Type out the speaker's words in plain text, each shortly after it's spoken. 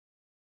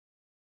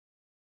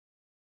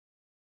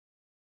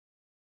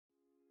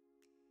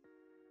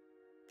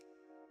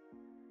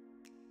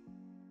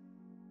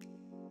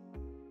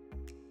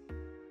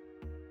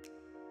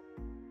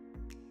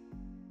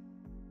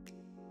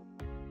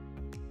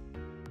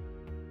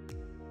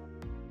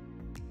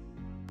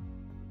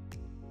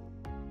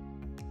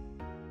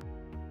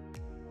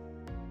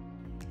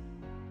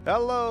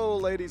Hello,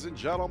 ladies and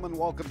gentlemen.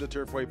 Welcome to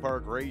Turfway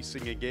Park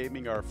Racing and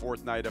Gaming. Our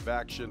fourth night of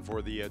action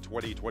for the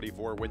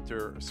 2024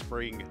 Winter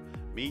Spring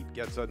Meet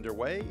gets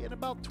underway in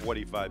about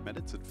 25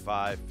 minutes at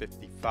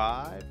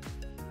 5:55.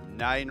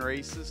 9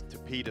 races to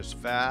Petus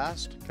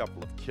Fast, a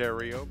couple of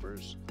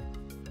carryovers,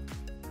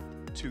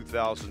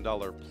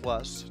 $2,000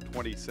 plus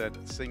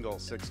 20-cent single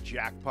six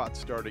jackpot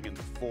starting in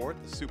the fourth.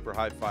 The Super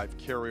High Five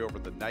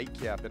carryover, the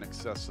nightcap in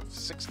excess of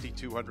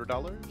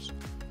 $6,200.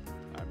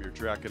 I'm your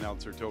track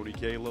announcer, Tony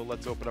Kalo.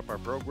 Let's open up our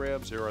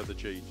programs. Here are the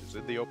changes.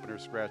 In the opener,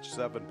 scratch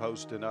 7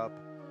 posting up.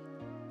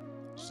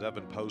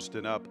 7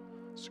 posting up.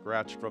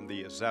 Scratch from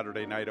the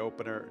Saturday night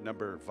opener,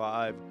 number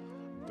 5,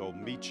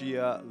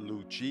 Domicia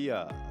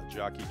Lucia. A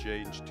jockey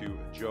change to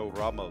Joe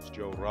Ramos.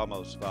 Joe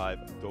Ramos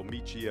 5,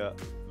 Domicia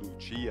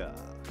Lucia.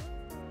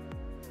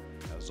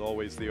 As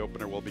always, the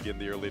opener will begin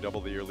the early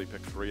double, the early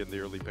pick 3, and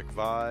the early pick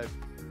 5.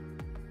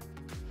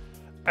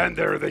 And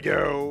there they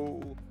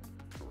go.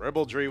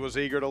 Ribaldry was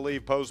eager to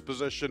leave post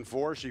position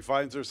 4. She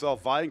finds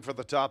herself vying for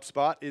the top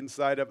spot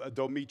inside of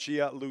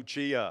Domicia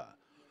Lucia.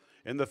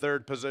 In the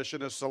third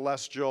position, a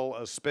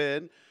Celestial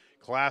Spin.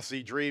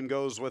 Classy Dream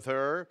goes with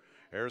her.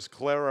 There's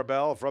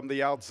Clarabelle from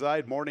the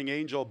outside. Morning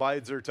Angel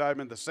bides her time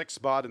in the 6th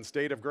spot, and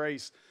State of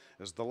Grace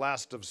is the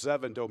last of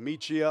 7.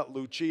 Domicia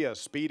Lucia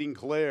speeding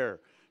clear.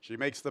 She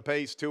makes the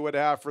pace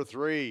 2.5 for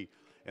 3.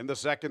 In the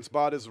 2nd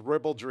spot is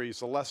Ribaldry.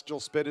 Celestial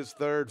Spin is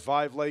 3rd,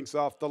 5 lengths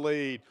off the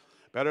lead.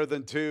 Better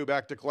than 2,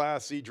 back to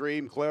Classy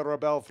Dream.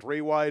 Clarabelle 3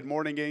 wide,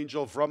 Morning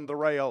Angel from the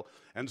rail.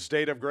 And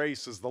State of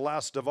Grace is the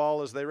last of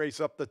all as they race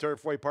up the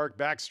Turfway Park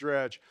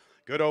backstretch.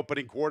 Good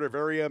opening quarter,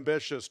 very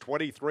ambitious,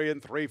 23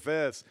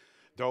 3/5.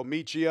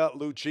 Domicia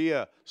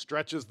Lucia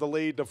stretches the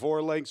lead to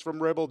 4 lengths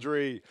from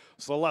Ribaldry.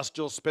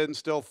 Celestial Spin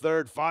still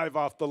 3rd, 5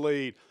 off the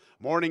lead.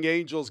 Morning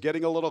Angels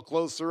getting a little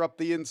closer up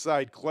the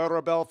inside.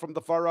 Clarabelle from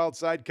the far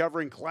outside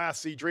covering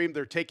Classy Dream.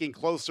 They're taking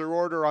closer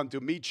order on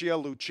Domicia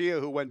Lucia,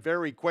 who went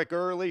very quick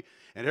early.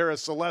 And here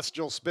is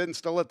Celestial Spin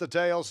still at the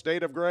tail.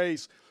 State of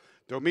Grace.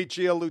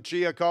 Domicia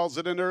Lucia calls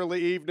it an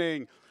early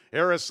evening.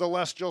 Here is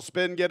Celestial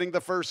Spin getting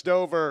the first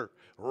over.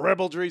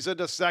 Ribaldry's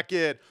into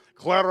 2nd.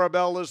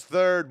 Clarabelle is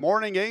 3rd.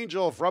 Morning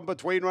Angel from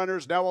between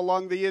runners now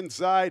along the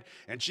inside,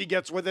 and she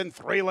gets within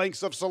 3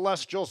 lengths of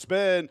Celestial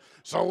Spin.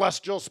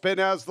 Celestial Spin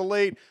has the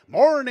lead.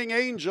 Morning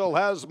Angel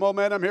has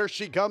momentum. Here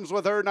she comes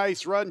with her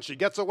nice run. She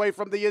gets away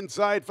from the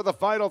inside for the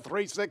final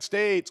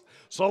 3/16.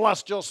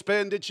 Celestial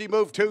Spin, did she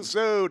move too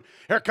soon?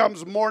 Here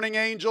comes Morning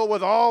Angel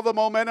with all the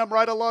momentum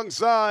right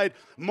alongside.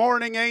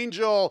 Morning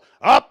Angel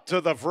up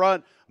to the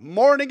front.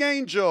 Morning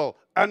Angel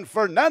and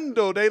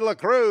Fernando de la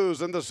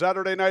Cruz in the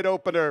Saturday night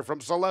opener from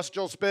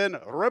Celestial Spin,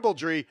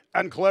 Ribaldry,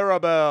 and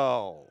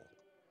Clarabelle.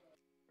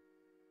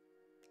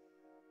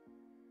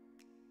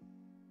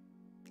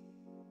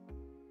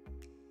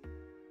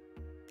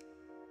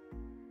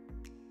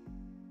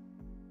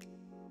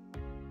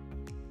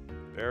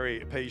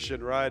 Very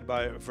patient ride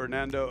by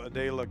Fernando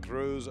de la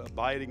Cruz,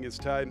 biding his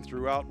time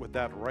throughout with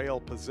that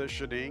rail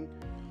positioning.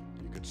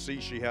 You could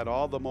see she had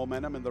all the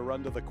momentum in the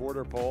run to the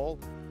quarter pole.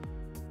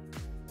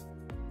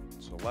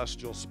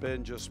 Celestial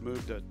Spin just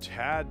moved a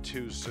tad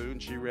too soon.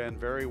 She ran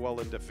very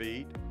well in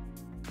defeat.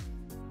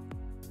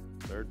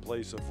 3rd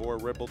place of 4,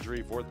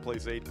 Ribaldry. 4th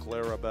place 8,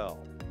 Clarabelle.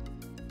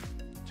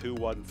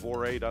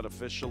 2-1-4-8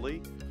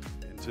 unofficially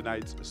in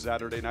tonight's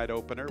Saturday night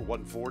opener.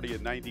 140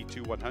 and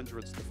 92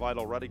 100ths the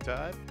final running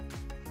time.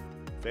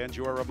 Fans,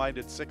 you are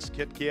reminded 6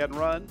 Kit Can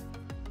Run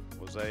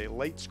was a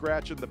late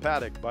scratch in the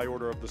paddock by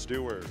order of the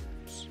stewards.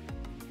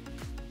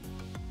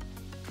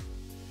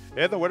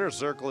 In the winner's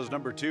circle is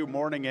number 2,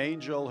 Morning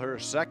Angel, her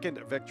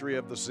 2nd victory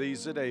of the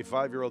season, a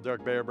 5-year-old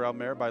dark bear brown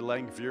mare by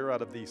Langfuhr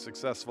out of the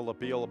successful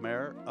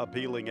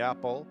Appealing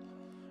Apple,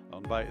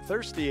 owned by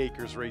Thirsty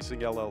Acres Racing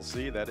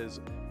LLC. That is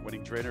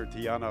winning trainer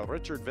Tiana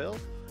Richardville,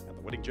 and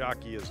the winning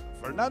jockey is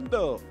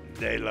Fernando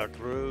de la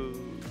Cruz.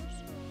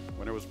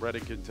 Winner was bred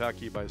in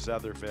Kentucky by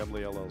Sather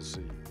Family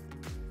LLC.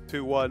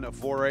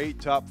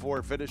 2-1-4-8, top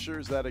 4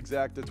 finishers. That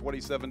exacta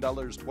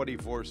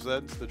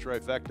 $27.24. The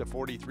trifecta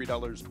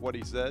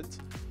 $43.20.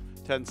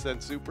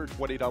 10-cent super,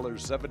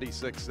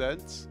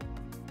 $20.76.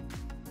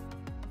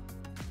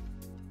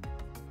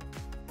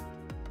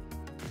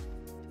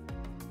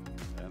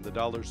 And the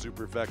dollar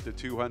superfecta,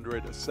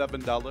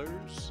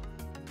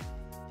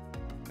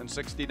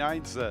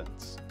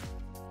 $207.69.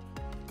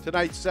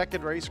 Tonight's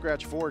second race,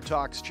 scratch 4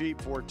 Talks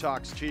Cheap. 4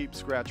 Talks Cheap,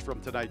 scratch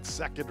from tonight's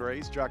second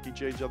race. Jockey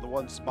change on the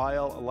 1,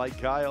 Smile Like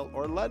Kyle.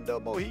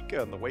 Orlando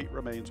Mojica, and the weight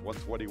remains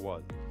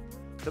 121.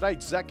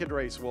 Tonight's second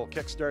race will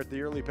kickstart the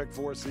early pick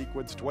 4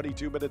 sequence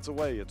 22 minutes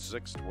away at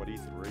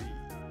 6:23.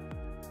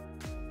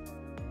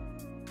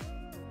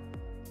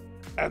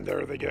 And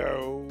there they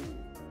go.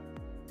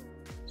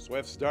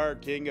 Swift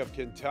Start, King of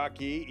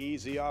Kentucky.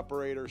 Easy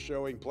operator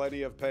showing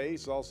plenty of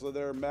pace. Also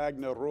their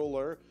Magna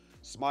Ruler.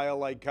 Smile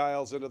Like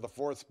Kyle's into the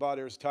 4th spot.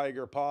 Here's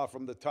Tiger Paw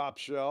from the top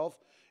shelf.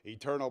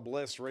 Eternal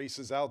Bliss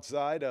races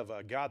outside of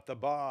Got the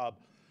Bob.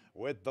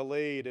 With the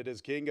lead, it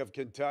is King of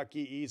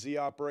Kentucky. Easy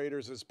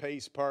Operators his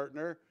pace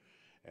partner.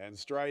 And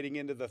striding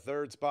into the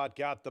third spot,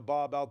 got the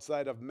bob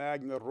outside of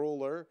Magna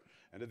Ruler.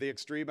 And to the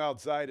extreme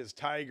outside is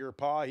Tiger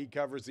Paw. He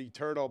covers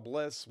Eternal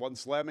Bliss. One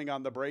slamming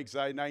on the brakes,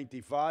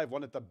 I-95.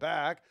 One at the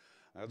back.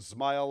 And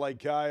Smile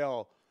Like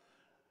Kyle.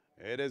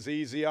 It is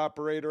Easy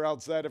Operator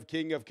outside of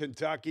King of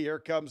Kentucky. Here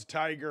comes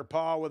Tiger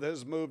Paw with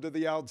his move to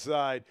the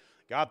outside.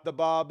 Got the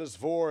bob as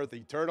fourth.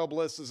 Eternal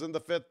Bliss is in the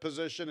fifth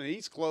position, and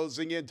he's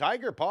closing in.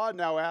 Tiger Paw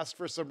now asked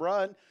for some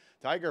run.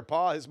 Tiger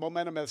Paw, his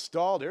momentum has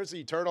stalled. Here's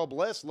Eternal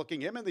Bliss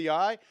looking him in the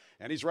eye,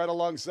 and he's right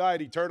alongside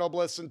Eternal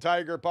Bliss and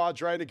Tiger Paw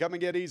trying to come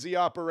and get Easy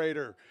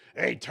Operator.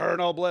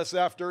 Eternal Bliss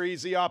after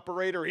Easy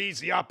Operator.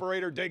 Easy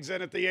Operator digs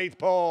in at the 8th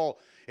pole.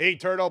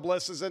 Eternal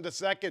Bliss is into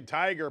second.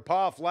 Tiger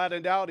Paw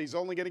flattened out. He's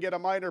only going to get a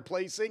minor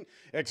placing.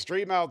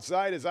 Extreme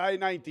outside is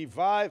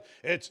I-95.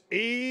 It's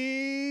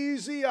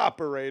Easy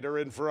Operator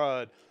in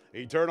front.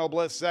 Eternal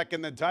Bliss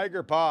second, then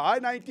Tiger Paw.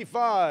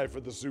 I-95 for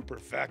the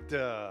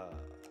Superfecta.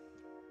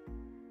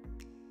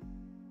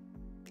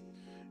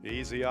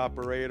 Easy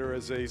Operator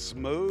is a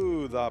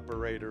smooth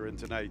operator in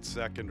tonight's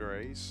second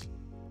race.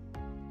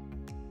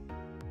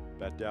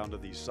 Bet down to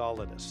the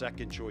solid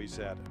second choice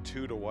at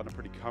 2-1, a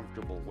pretty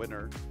comfortable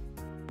winner.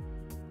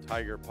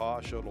 Tiger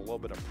Paw showed a little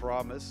bit of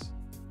promise.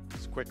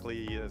 As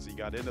quickly as he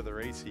got into the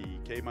race, he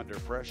came under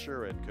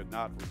pressure and could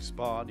not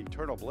respond.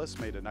 Eternal Bliss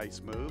made a nice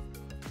move.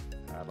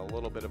 Had a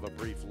little bit of a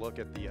brief look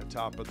at the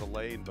top of the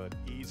lane, but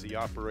Easy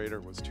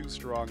Operator was too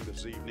strong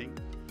this evening.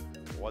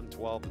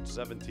 112 and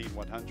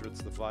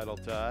 17/100ths the final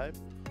time.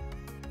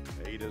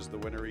 8 is the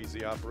winner,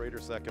 Easy Operator.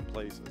 Second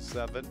place,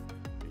 7.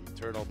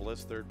 Eternal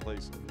Bliss, third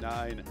place,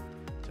 9.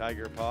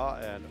 Tiger Paw,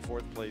 and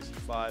fourth place,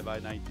 5,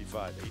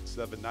 I-95.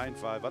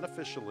 8-7-9-5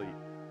 unofficially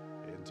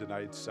in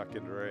tonight's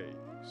second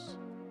race.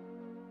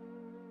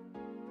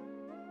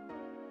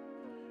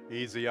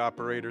 Easy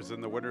Operators in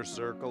the winner's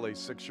circle, a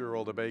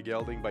 6-year-old obey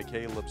gelding by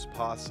Caleb's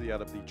Posse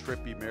out of the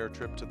Trippy Mare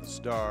Trip to the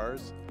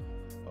Stars,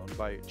 owned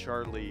by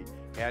Charlie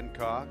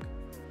Hancock,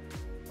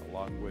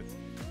 along with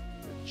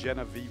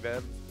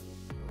Genevieve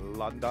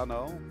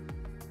Landano.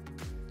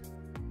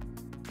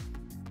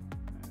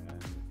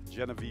 And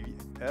Genevieve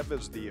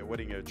is the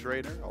winning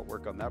trainer. I'll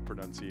work on that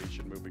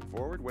pronunciation moving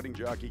forward. Winning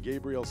jockey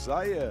Gabriel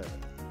Saez.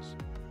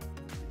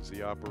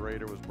 Easy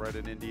Operator was bred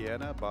in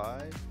Indiana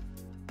by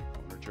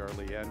owner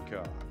Charlie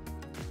Hancock.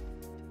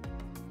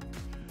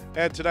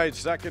 And tonight's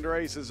second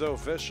race is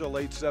official,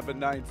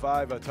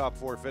 8-7-9-5. Top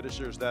 4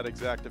 finishers, that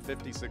exact at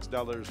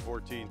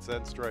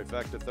 $56.14.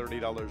 Trifecta,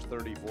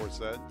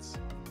 $30.34.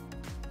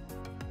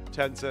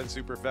 10-cent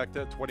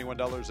superfecta,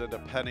 $21 and a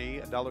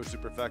penny. $1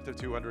 superfecta,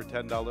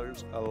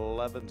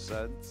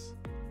 $210.11.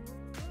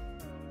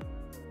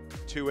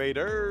 2-8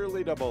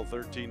 early double,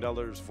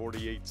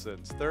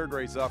 $13.48. Third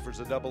race offers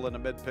a double and a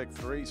mid-pick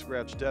 3.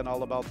 Scratch 10,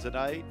 all about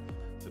tonight.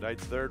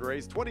 Tonight's third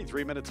race,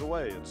 23 minutes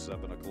away at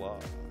 7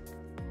 o'clock.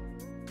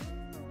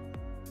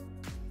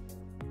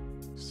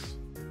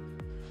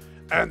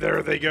 And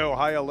there they go.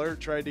 High Alert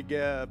tried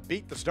to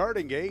beat the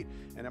starting gate,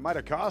 and it might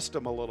have cost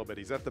him a little bit.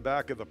 He's at the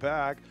back of the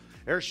pack.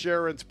 Here's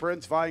Sharon's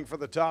Prince vying for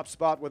the top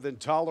spot with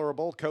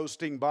Intolerable.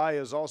 Coasting by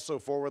is also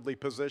forwardly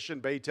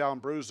positioned.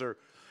 Baytown Bruiser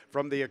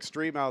from the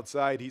extreme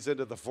outside. He's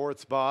into the 4th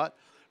spot.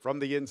 From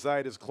the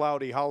inside is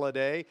Cloudy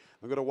Holiday.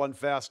 I'm going to one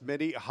fast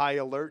mini. High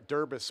Alert.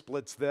 Durbus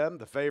splits them.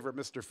 The favorite,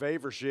 Mr.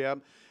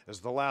 Faversham, is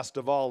the last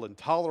of all.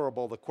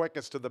 Intolerable, the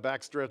quickest to the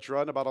backstretch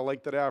run, about a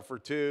length and a half for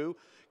 2.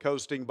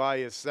 Coasting by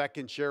is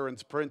second.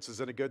 Sharon's Prince is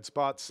in a good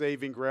spot,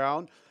 saving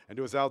ground. And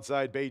to his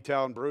outside,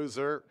 Baytown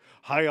Bruiser.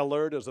 High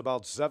Alert is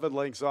about 7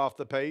 lengths off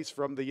the pace.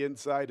 From the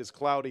inside is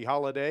Cloudy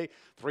Holiday.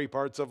 3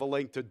 parts of a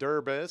length to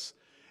Durbus.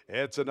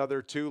 It's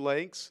another 2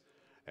 lengths.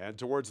 And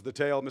towards the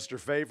tail, Mr.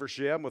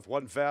 Faversham with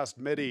one fast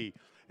midi.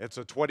 It's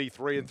a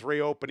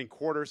 23-3 opening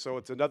quarter, so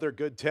it's another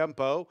good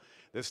tempo.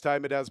 This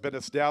time it has been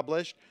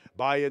established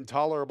by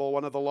Intolerable,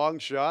 one of the long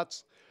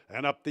shots.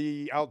 And up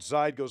the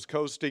outside goes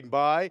Coasting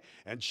By,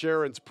 and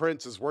Sharon's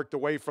Prince has worked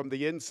away from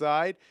the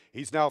inside.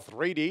 He's now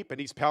 3 deep, and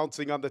he's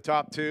pouncing on the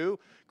top 2.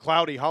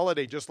 Cloudy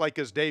Holiday, just like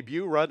his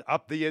debut run,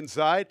 up the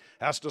inside,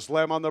 has to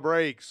slam on the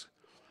brakes.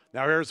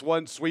 Now here's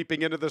one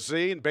sweeping into the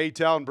scene.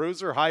 Baytown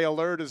Bruiser, High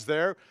Alert is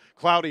there.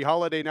 Cloudy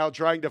Holiday now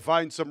trying to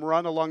find some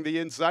run along the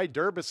inside.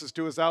 Durbus is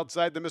to his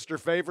outside, the Mr.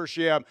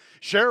 Faversham.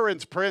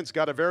 Sharon's Prince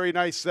got a very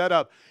nice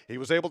setup. He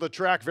was able to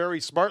track very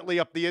smartly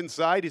up the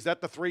inside. He's at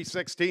the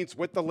 3/16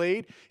 with the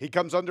lead. He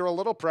comes under a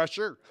little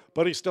pressure,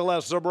 but he still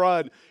has some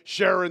run.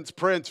 Sharon's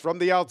Prince from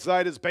the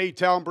outside is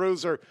Baytown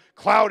Bruiser.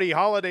 Cloudy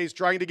Holiday's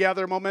trying to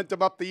gather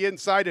momentum up the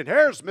inside, and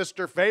here's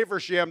Mr.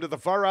 Faversham to the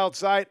far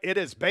outside. It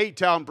is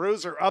Baytown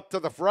Bruiser up to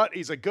the front.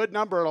 He's a good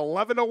number at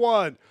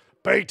 11-1.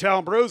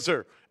 Baytown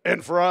Bruiser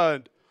in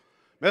front.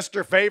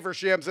 Mr.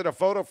 Faversham's in a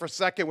photo for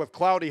second with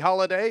Cloudy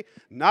Holiday.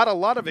 Not a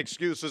lot of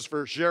excuses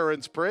for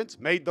Sharon's Prince.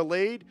 Made the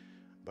lead,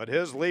 but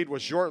his lead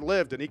was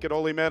short-lived, and he could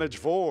only manage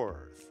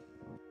 4th.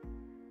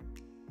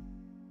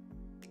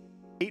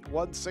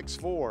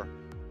 8-1-6-4,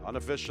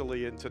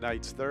 unofficially in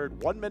tonight's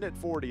third. 1 minute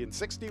 40 and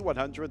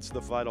 60/100ths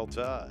the final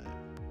time.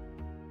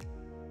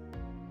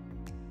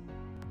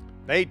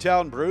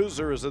 Baytown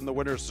Bruiser is in the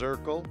winner's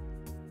circle.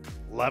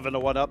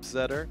 11-1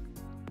 upsetter.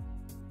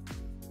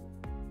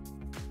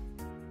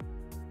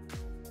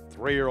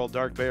 3-year-old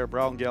Dark Bear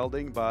Brown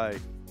Gelding by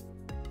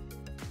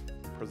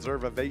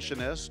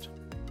Preservationist.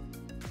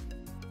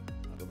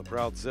 Out of the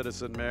Proud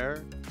Citizen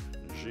mare,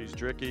 She's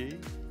Tricky.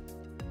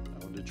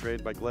 Owned and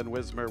trained by Glenn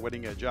Wismer,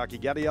 winning a jockey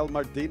Gadiel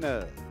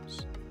Martinez.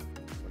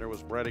 Winner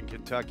was bred in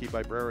Kentucky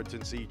by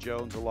Brereton C.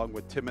 Jones along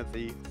with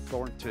Timothy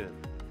Thornton.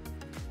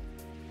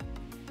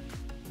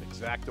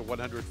 Exacta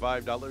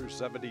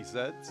 $105.70.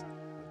 The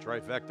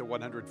trifecta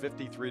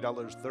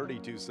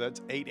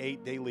 $153.32.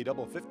 8-8 daily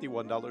double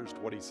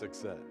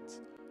 $51.26.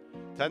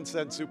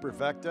 10-cent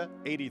superfecta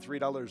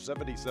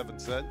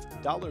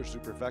 $83.77. Dollar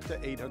superfecta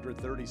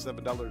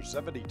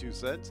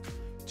 $837.72.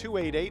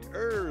 288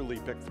 early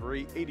pick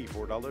 3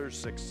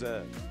 $84.06.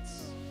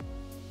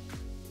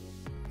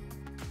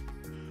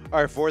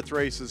 Our fourth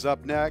race is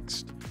up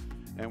next,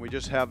 and we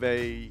just have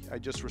I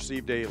just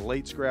received a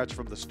late scratch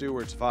from the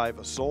Stewards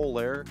 5 Soul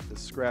Air.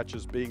 This scratch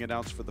is being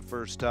announced for the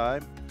first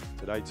time.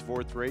 Tonight's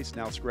fourth race,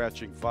 now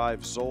scratching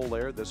 5 Soul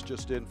Air. This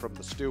just in from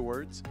the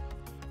Stewards.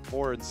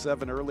 4 and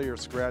 7 earlier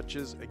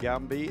scratches,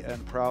 Gambi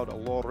and Proud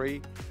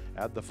Lori.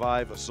 Add the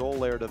 5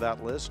 Soul Air to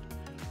that list.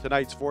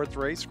 Tonight's fourth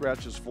race,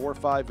 scratches 4,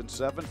 5, and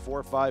 7.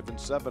 4, 5, and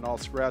 7 all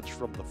scratched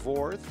from the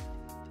fourth.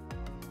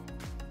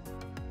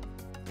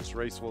 This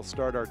race will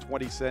start our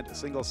 20-cent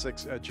single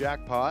six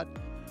jackpot.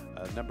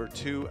 Number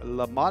 2,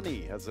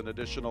 Lamani has an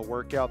additional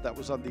workout. That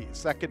was on the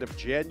 2nd of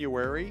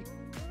January.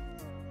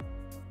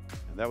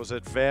 And that was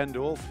at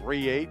FanDuel,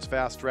 3/8,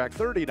 fast track,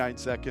 39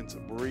 seconds,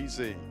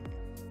 breezy.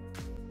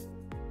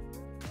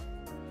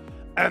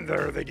 And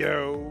there they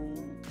go.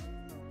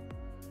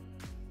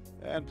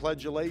 And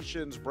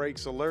Pledulations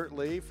breaks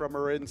alertly from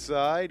her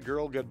inside.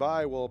 Girl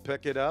Goodbye will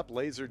pick it up.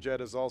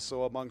 Laserjet is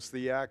also amongst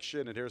the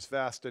action. And here's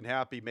Fast and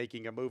Happy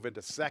making a move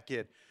into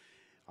second.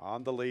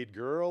 On the lead,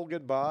 Girl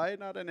Goodbye,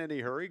 not in any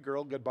hurry.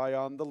 Girl Goodbye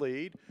on the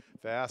lead.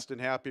 Fast and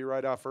Happy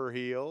right off her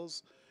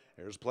heels.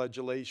 Here's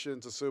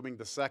Pledulations assuming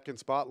the second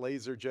spot.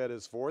 Laserjet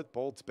is fourth.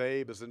 Bolt's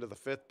Babe is into the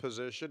fifth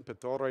position.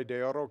 Pittore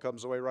de Oro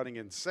comes away running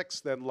in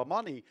sixth. Then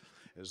Lamani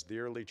is the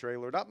early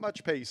trailer. Not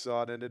much pace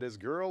on, and it is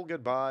Girl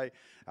Goodbye.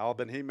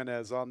 Albin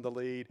Jimenez on the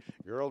lead.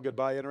 Girl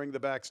Goodbye entering the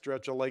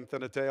backstretch, a length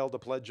and a tail to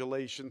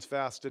Pledulations.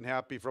 Fast and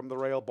Happy from the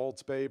rail.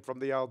 Bolt's Babe from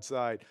the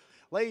outside.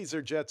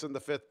 Laserjet's in the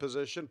fifth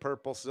position.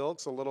 Purple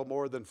Silks a little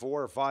more than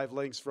 4 or 5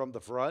 lengths from the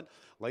front.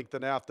 Length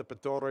and a half to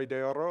Pittore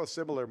de Oro. A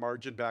similar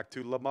margin back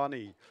to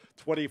Lamani.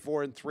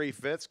 24 and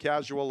 3/5.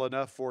 Casual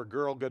enough for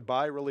Girl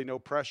Goodbye. Really no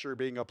pressure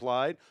being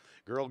applied.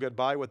 Girl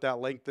Goodbye with that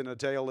length and a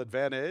tail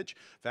advantage.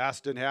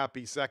 Fast and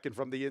Happy second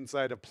from the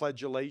inside of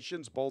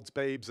Pledulations. Bolt's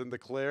Babes in the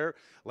clear.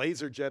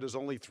 Laserjet is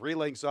only 3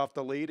 lengths off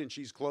the lead, and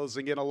she's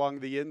closing in along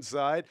the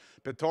inside.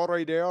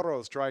 Pittore de Oro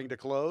is trying to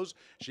close.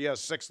 She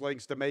has 6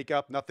 lengths to make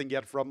up. Nothing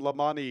yet from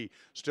Lamani.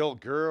 Still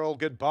Girl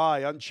Goodbye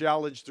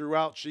unchallenged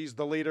throughout. She's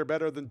the leader,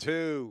 better than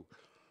 2.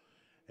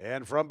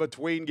 And from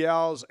between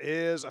gals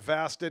is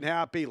Fast and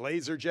Happy.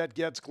 Laserjet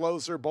gets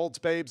closer. Bolt's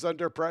Babes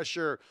under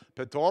pressure.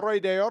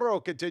 Pittore de Oro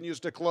continues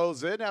to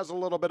close in. Has a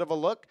little bit of a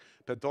look.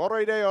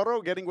 Pittore de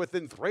Oro getting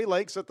within 3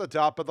 lengths at the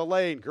top of the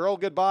lane. Girl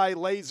Goodbye,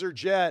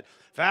 Laserjet.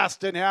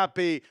 Fast and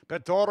Happy.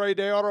 Pittore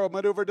de Oro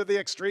maneuvered to the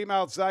extreme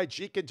outside.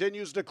 She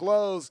continues to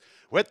close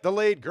with the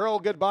lead. Girl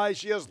Goodbye,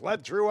 she has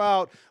led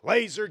throughout.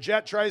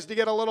 Laserjet tries to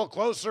get a little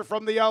closer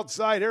from the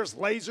outside. Here's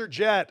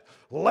Laserjet.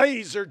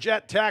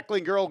 Laserjet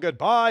tackling Girl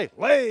Goodbye.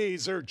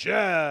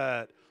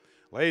 Laserjet.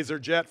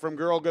 Laserjet from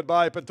Girl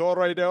Goodbye.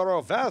 Pittore de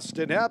Oro. Fast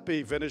and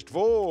Happy finished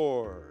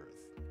 4th.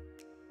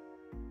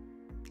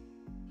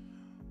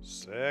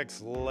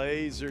 6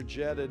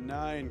 Laserjet and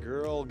 9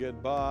 Girl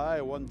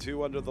Goodbye.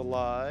 1-2 under the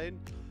line.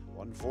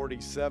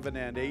 147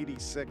 and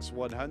 86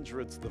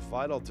 100ths the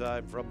final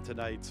time from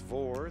tonight's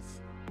 4th.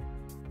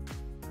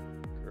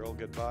 Girl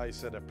Goodbye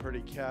set a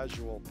pretty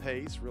casual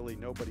pace. Really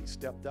nobody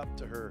stepped up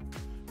to her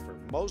for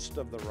most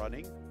of the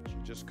running. She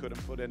just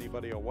couldn't put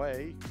anybody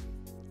away.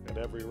 Had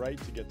every right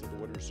to get to the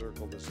winner's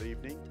circle this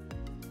evening.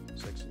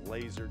 6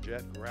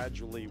 Laserjet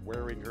gradually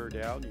wearing her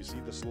down. You see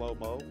the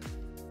slow-mo.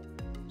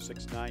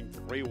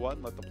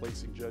 6-9-3-1. Let the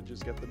placing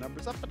judges get the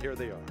numbers up, and here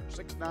they are.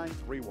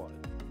 6-9-3-1.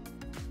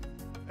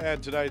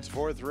 And tonight's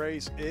 4th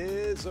race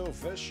is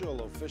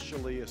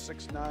officially a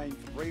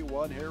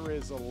 6-9-3-1. Here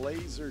is a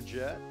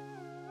Laserjet.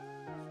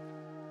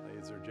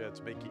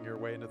 Laserjet's making her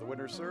way into the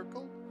winner's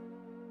circle.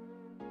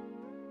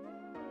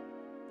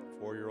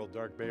 4-year-old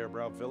Dark Bear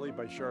Brown Filly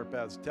by Sharp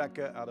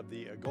Azteca out of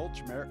the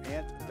Gulch mare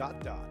Ant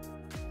Dot Dot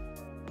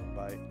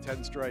by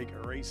 10 Strike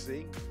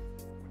Racing.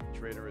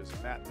 Trainer is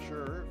Matt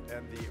Schur,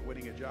 and the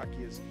winning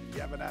jockey is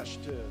Gavin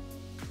Ashton.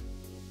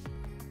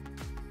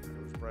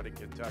 It was bred in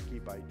Kentucky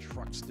by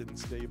Truxton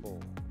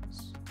Stables.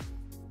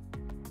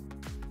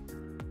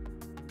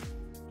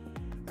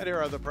 And here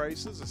are the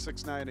prices. A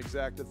 6-9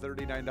 exacta,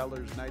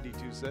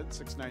 $39.92.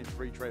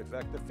 6-9-3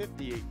 trifecta,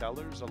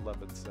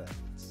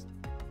 $58.11.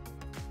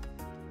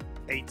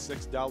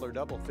 8-6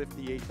 double,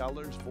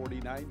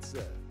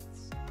 $58.49.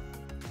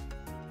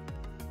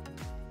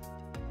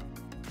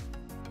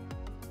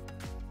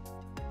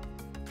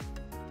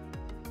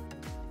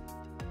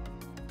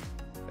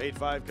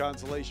 8-5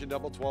 consolation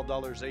double,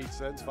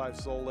 $12.08. 5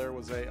 soul there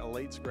was a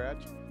late scratch.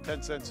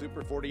 10-cent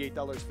super,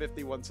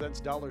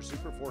 $48.51. Dollar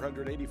super,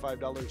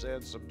 $485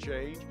 and some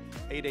change.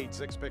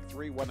 886 pick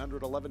 3,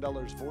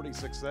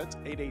 $111.46.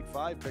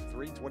 885 pick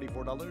 3,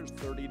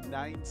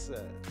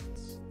 $24.39.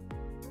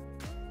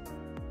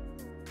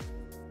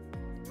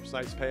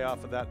 Precise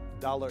payoff of that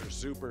dollar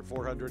super,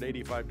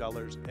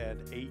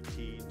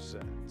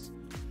 $485.18.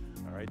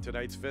 All right,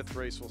 tonight's fifth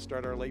race will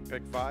start our late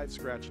pick 5,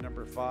 scratch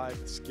number 5,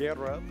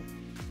 Scarab.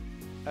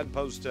 And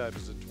post time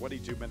is in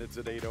 22 minutes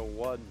at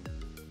 8:01.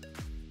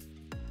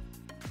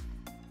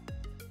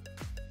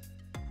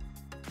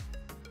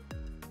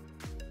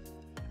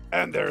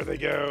 And there they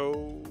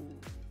go.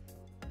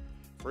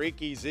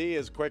 Freaky Z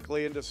is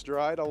quickly into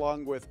stride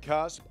along with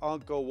Cusp.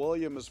 Uncle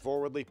William is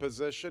forwardly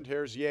positioned.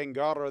 Here's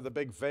Yangara, the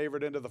big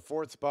favorite, into the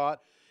 4th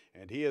spot,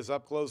 and he is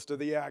up close to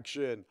the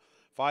action.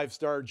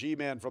 5-star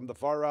G-Man from the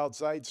far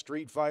outside.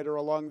 Street Fighter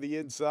along the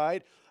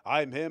inside.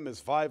 I'm Him is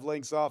 5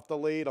 lengths off the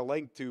lead. A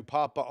length to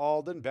Papa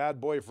Alden.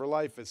 Bad Boy for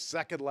Life is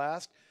second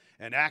last.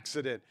 And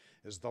Accident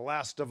is the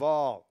last of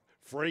all.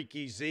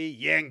 Freaky Z,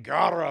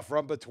 Yangara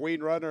from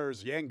between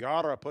runners.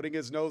 Yangara putting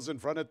his nose in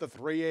front at the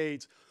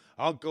 3/8.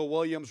 Uncle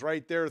Williams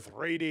right there,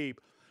 3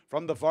 deep.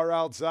 From the far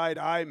outside,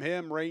 I'm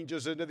Him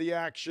ranges into the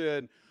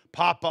action.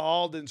 Papa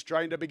Alden's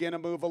trying to begin a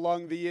move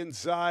along the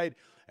inside.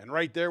 And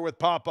right there with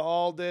Papa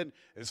Alden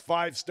is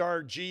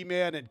 5-star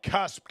G-Man and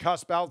Cusp.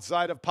 Cusp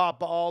outside of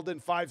Papa Alden.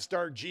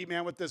 5-star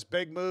G-Man with this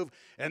big move.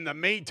 In the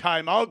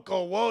meantime,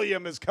 Uncle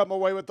William has come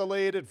away with the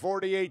lead at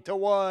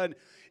 48-1.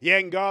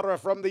 Yangara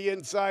from the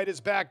inside is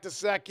back to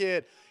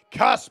second.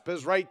 Cusp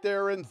is right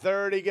there in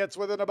third. He gets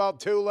within about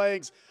 2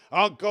 lengths.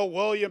 Uncle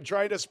William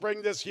trying to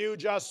spring this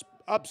huge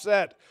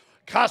upset.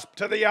 Cusp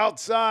to the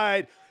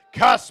outside.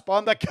 Cusp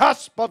on the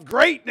cusp of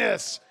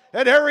greatness.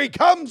 And here he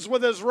comes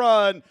with his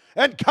run.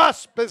 And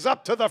Cusp is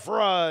up to the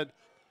front.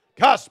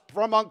 Cusp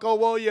from Uncle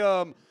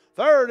William.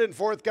 3rd and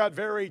 4th got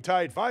very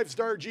tight.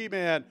 5-star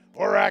G-Man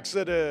for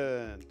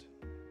Accident.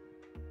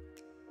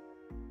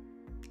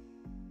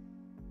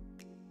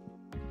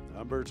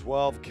 Number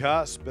 12,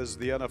 Cusp is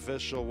the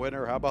unofficial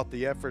winner. How about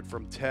the effort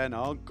from 10,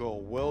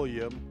 Uncle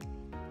William?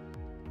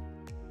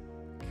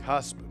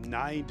 Cusp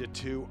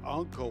 9-2,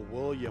 Uncle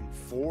William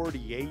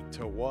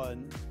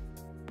 48-1.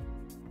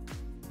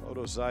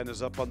 Photo sign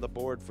is up on the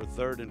board for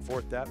 3rd and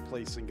 4th. That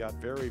placing got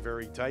very,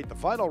 very tight. The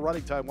final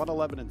running time,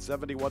 1:11 and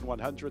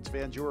 71/100ths.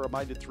 Fans, you were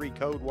reminded 3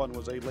 code 1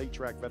 was a late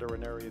track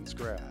veterinarian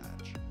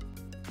scratch.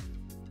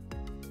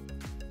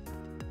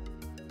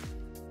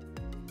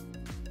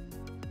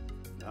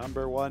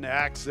 Number 1,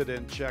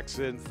 Accident checks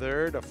in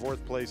 3rd. A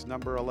 4th place,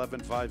 number 11,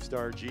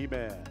 5-star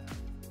G-Man.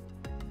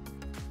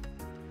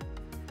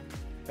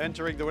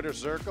 Entering the winner's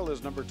circle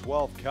is number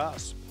 12,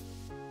 Cusp.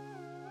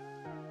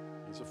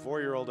 He's a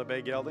 4-year-old of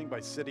Bay Gelding by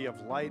City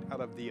of Light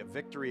out of the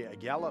Victory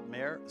Gallop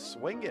mare,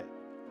 Swing It.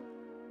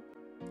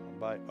 Owned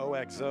by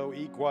OXO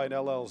Equine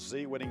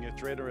LLC. Winning a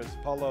trainer is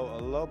Paulo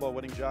Lobo.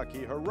 Winning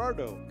jockey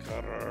Gerardo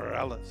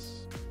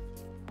Corrales.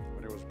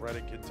 Winner was bred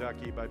in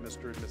Kentucky by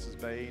Mr. and Mrs.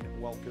 Bain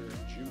Welker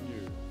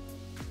Jr.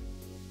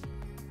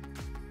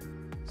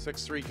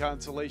 6-3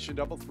 consolation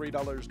double,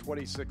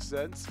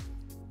 $3.26.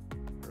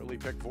 Early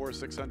pick 4,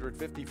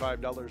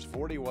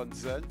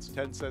 $655.41.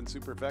 10-cent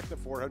superfecta,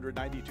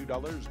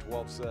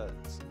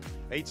 $492.12.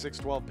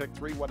 8-6-12 pick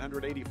 3,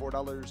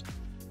 $184.49.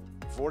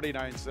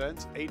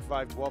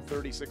 8-5-12,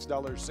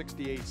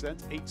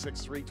 $36.68.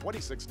 8-6-3,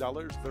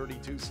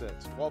 $26.32.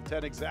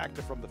 12-10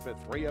 exacta from the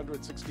 5th,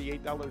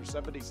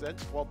 $368.70.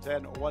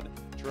 12-10 1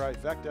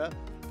 trifecta,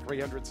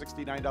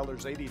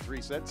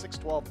 $369.83.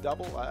 6-12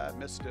 double, I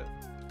missed it.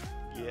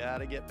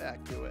 Gotta get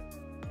back to it.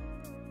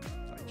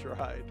 I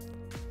tried.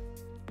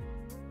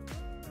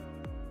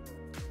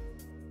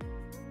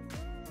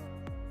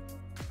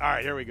 All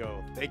right, here we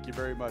go. Thank you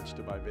very much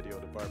to my video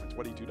department.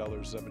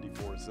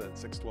 $22.74,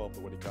 6-12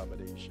 the winning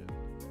combination.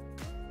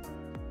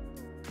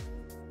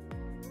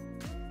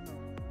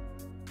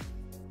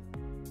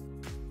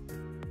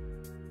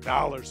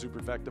 Dollar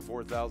superfecta,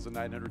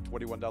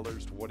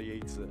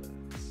 $4,921.28.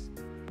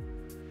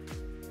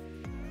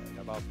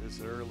 How about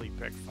this early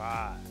pick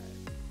 5?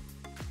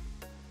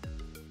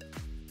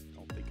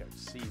 Don't think I've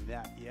seen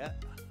that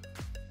yet.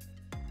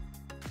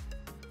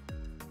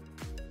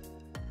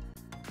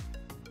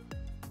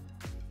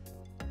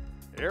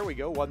 There we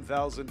go,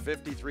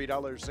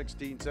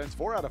 $1,053.16.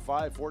 4 out of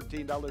 5,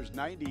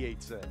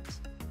 $14.98.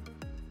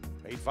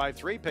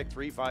 853, pick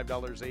 3,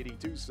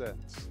 $5.82.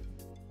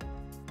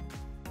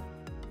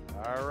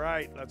 All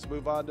right, let's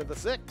move on to the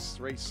 6th.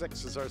 Race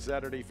 6 is our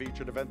Saturday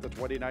featured event, the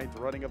 29th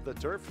running of the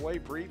Turfway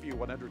Preview.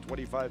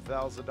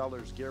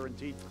 $125,000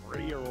 guaranteed.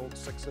 3-year-old,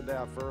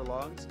 6.5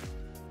 furlongs.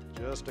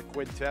 Just a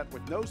quintet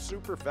with no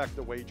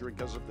superfecta wagering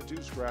because of the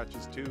 2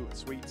 scratches, 2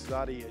 Sweet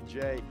Snotty and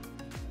J,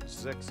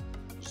 6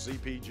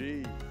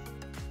 CPG.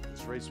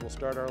 This race will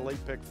start our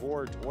late pick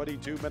 4,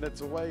 22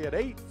 minutes away at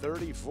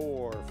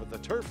 8:34 for the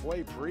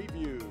Turfway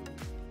Preview.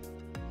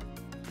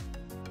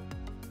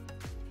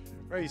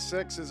 Race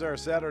 6 is our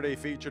Saturday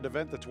featured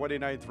event, the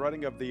 29th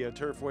running of the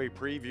Turfway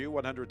Preview.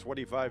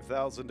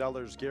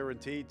 $125,000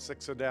 guaranteed,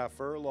 6.5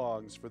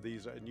 furlongs for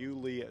these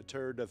newly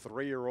turned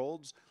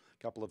 3-year-olds.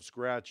 A couple of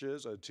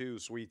scratches, 2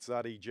 Sweet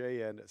Sadi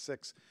J and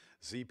 6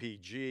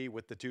 ZPG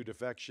with the 2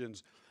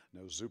 defections.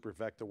 No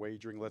superfecta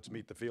wagering. Let's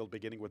meet the field,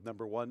 beginning with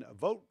number 1,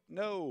 Vote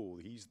No.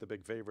 He's the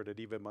big favorite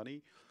at even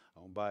money,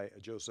 owned by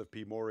Joseph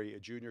P. Maury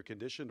Jr.,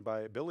 conditioned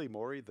by Billy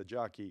Maury. The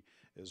jockey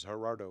is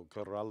Gerardo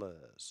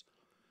Corrales.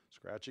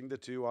 Scratching the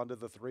 2 onto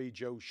the 3,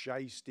 Joe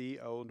Shiesty,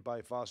 owned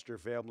by Foster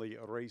Family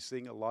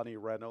Racing, Lonnie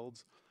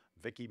Reynolds,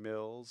 Vicky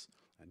Mills,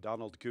 and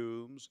Donald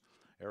Coombs.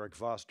 Eric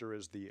Foster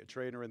is the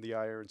trainer in the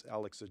irons,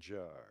 Alex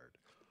Ajard.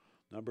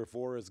 Number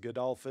 4 is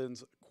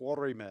Godolphin's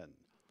Quarrymen,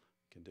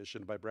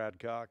 conditioned by Brad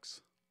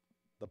Cox,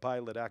 the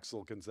pilot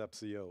Axel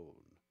Concepcion.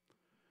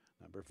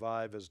 Number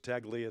 5 is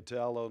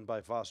Tagliatelle, owned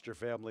by Foster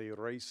Family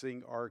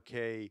Racing,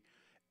 RK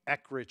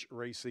Eckrich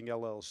Racing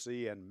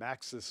LLC, and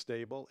Maxis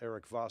Stable.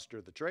 Eric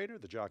Foster, the trainer,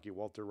 the jockey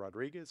Walter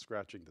Rodriguez,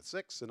 scratching the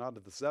 6, and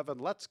onto the 7,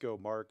 Let's Go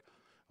Mark,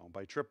 owned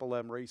by Triple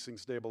M Racing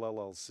Stable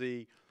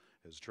LLC.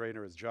 His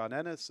trainer is John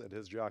Ennis, and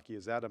his jockey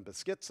is Adam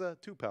Beschizza,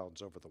 2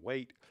 pounds over the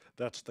weight.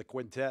 That's the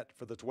quintet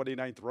for the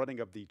 29th running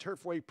of the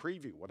Turfway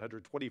Preview.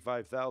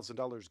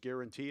 $125,000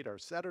 guaranteed. Our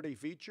Saturday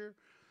feature,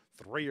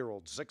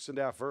 3-year-olds,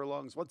 6.5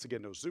 furlongs. Once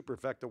again, no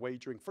superfecta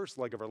wagering. First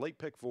leg of our late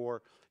pick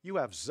 4. You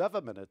have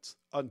 7 minutes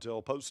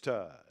until post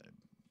time.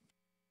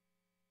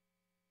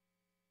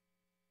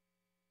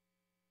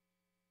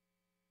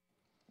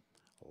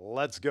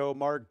 Let's Go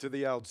Mark to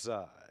the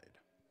outside.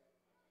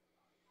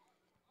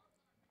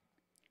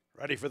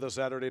 Ready for the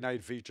Saturday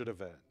night featured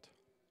event.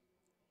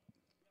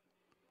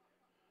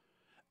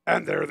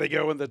 And there they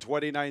go in the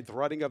 29th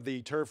running of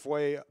the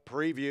Turfway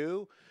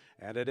Preview.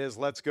 And it is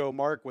Let's Go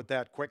Mark with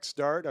that quick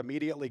start,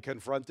 immediately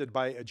confronted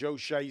by Joe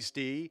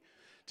Shiesty.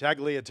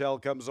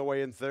 Tagliatelle comes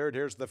away in 3rd.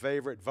 Here's the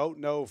favorite, Vote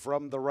No,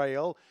 from the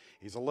rail.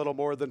 He's a little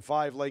more than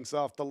 5 lengths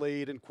off the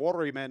lead, and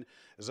Quarryman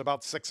is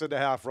about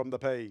 6.5 from the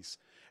pace.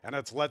 And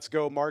it's Let's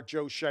Go Mark.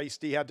 Joe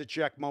Shiesty had to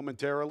check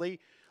momentarily.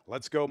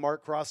 Let's Go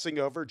Mark crossing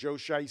over. Joe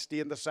Shiesty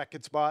in the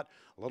 2nd spot,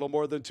 a little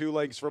more than 2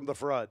 lengths from the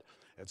front.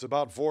 It's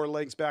about 4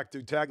 lengths back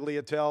to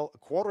Tagliatelle.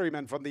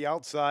 Quarryman from the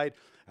outside.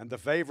 And the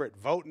favorite,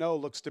 Vote No,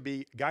 looks to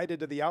be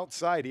guided to the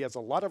outside. He has a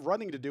lot of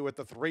running to do at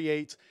the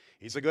 3/8.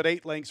 He's a good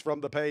 8 lengths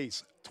from the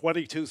pace.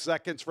 22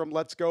 seconds from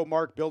Let's Go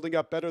Mark, building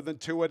up better than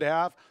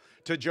 2.5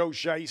 to Joe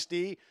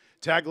Shiesty.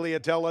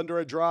 Tagliatelle under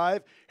a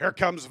drive. Here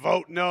comes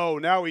Vote No.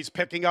 Now he's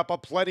picking up a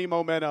plenty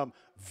momentum.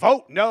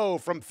 Vote No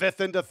from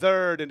 5th into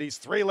 3rd, and he's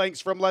 3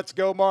 lengths from Let's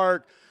Go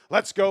Mark.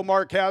 Let's Go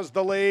Mark has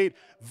the lead.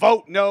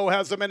 Vote No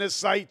has him in his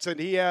sights, and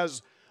he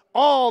has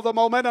all the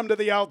momentum to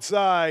the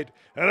outside.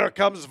 And here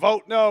comes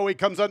Vote No. He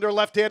comes under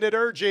left-handed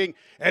urging,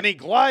 and he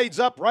glides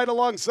up right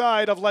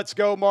alongside of Let's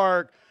Go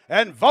Mark.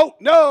 And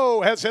Vote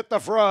No has hit the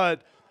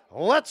front.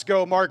 Let's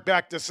Go Mark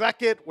back to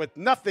 2nd with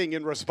nothing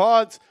in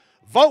response.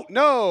 Vote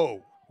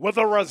No with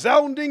a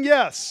resounding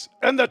yes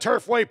in the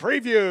Turfway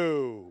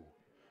Preview.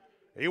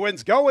 He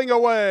wins going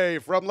away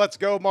from Let's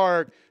Go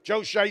Mark.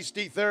 Joe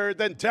Shiesty 3rd,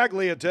 then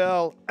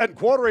Tagliatelle and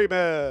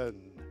Quarryman.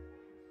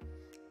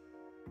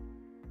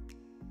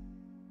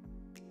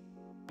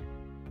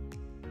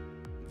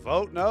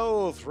 Vote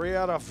No, 3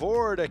 out of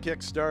 4 to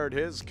kickstart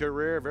his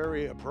career.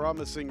 Very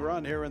promising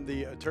run here in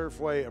the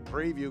Turfway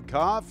Preview.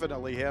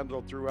 Confidently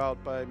handled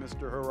throughout by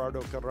Mr.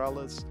 Gerardo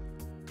Corrales.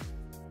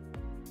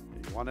 He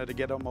wanted to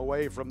get him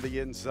away from the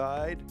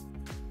inside.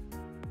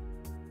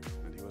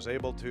 And he was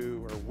able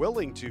to, or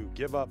willing to,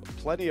 give up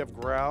plenty of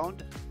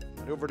ground.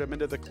 Maneuvered him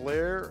into the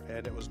clear,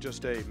 and it was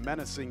just a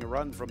menacing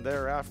run from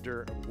there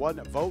after one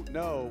Vote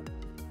No.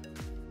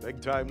 Big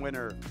time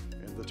winner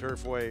in the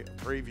Turfway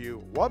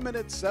Preview. 1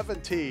 minute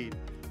 17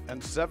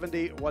 and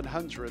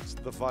 70/100ths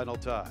the final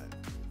time.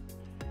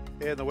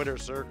 In the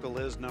winner's circle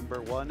is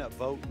number 1,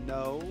 Vote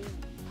No.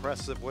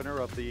 Impressive winner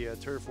of the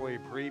Turfway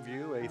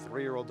Preview, a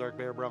 3-year-old dark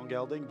bear brown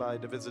gelding by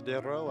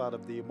Divisadero out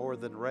of the More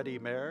Than Ready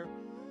mare,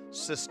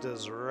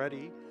 Sisters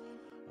Ready,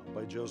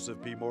 by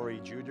Joseph P. Maury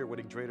Jr.,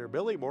 winning trainer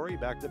Billy Maury,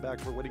 back-to-back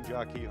for winning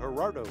jockey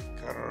Gerardo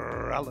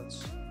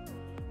Corrales.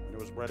 It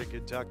was bred in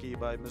Kentucky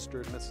by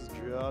Mr. and Mrs.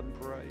 John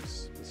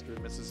Price. Mr.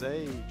 and Mrs.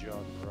 A.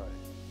 John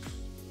Price.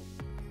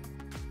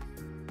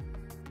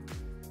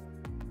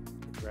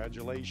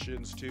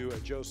 Congratulations to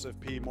Joseph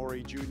P.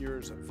 Maury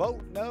Jr.'s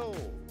Vote No.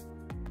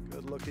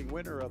 Good-looking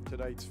winner of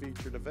tonight's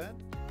featured event.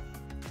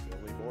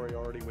 Billy Maury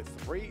already with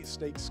 3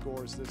 state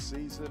scores this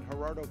season.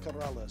 Gerardo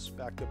Corrales,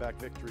 back-to-back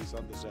victories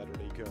on the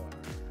Saturday card.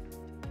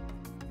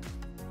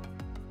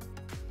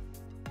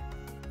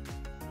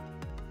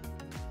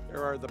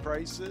 Here are the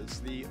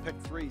prices. The pick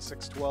 3,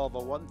 $6.12 a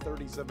 1,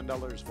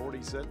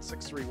 $37.40.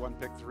 631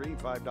 pick 3,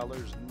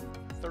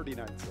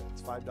 $5.39.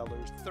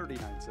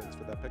 $5.39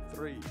 for that pick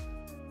 3.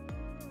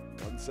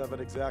 1-7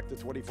 exacta,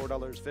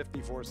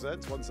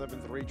 $24.54.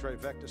 1-7-3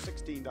 trifecta,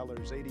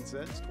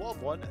 $16.80.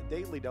 12-1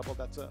 daily double,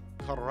 that's a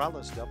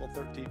Corrales double,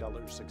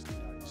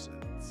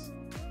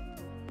 $13.69.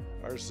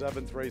 Our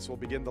seventh race will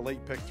begin the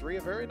late pick 3.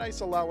 A very nice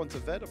allowance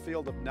event, a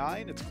field of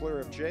 9. It's clear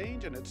of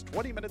change, and it's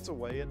 20 minutes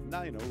away at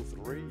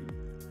 9:03.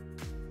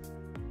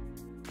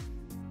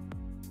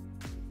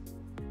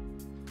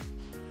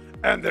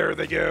 And there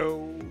they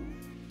go.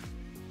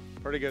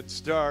 Pretty good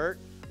start.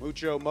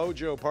 Mucho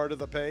Mojo part of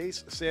the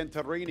pace.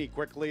 Santorini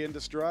quickly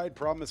into stride.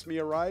 Promise Me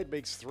a Ride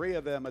makes 3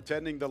 of them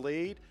attending the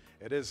lead.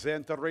 It is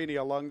Santorini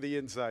along the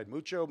inside.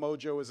 Mucho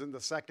Mojo is in the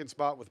second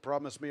spot with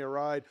Promise Me a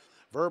Ride.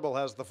 Verbal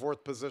has the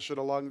 4th position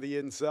along the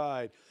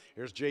inside.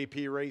 Here's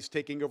JP Race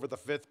taking over the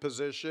 5th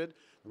position.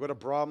 We go to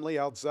Bromley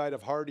outside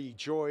of Hardy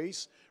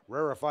Choice.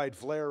 Rarefied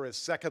Flair is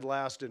second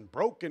last, and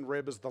Broken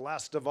Rib is the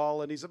last of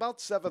all, and he's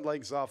about 7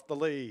 lengths off the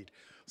lead.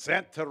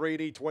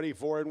 Santorini,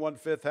 24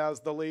 1/5,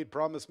 has the lead.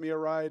 Promise Me a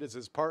Ride is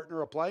his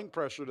partner, applying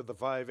pressure to the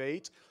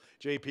 5/8.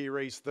 JP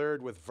Race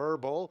third with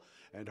Verbal,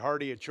 and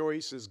Hardy a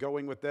Choice is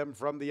going with them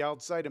from the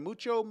outside, and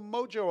Mucho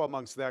Mojo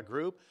amongst that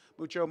group.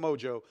 Mucho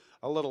Mojo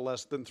a little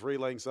less than 3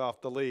 lengths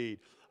off the lead.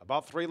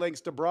 About 3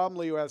 lengths to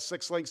Bromley, who has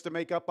 6 lengths to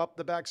make up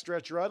the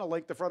backstretch run. A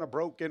length in front of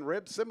Broken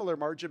Rib. Similar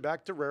margin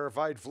back to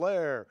Rarefied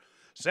Flair.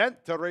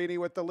 Santorini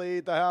with the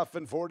lead, the half,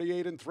 and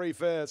 48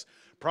 3/5.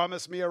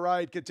 Promise Me a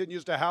Ride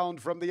continues to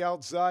hound from the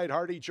outside.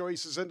 Hardy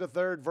Choice is into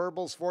third.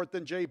 Verbal's fourth,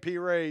 and JP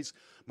Race.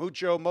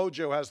 Mucho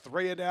Mojo has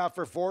 3.5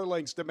 or 4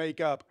 lengths to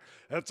make up.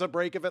 That's a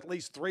break of at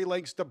least 3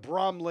 lengths to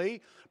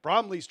Bromley.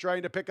 Bromley's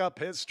trying to pick up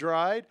his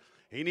stride.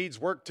 He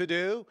needs work to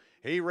do.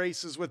 He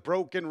races with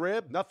Broken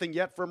Rib. Nothing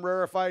yet from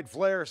Rarefied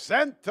Flair.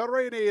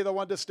 Santorini, the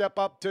one to step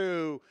up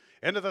to.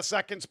 Into the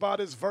second spot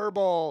is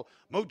Verbal.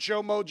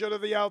 Mucho Mojo to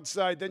the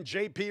outside. Then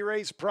JP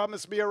Race,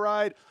 Promise Me a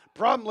Ride.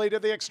 Bromley to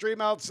the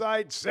extreme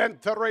outside.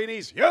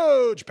 Santorini's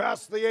huge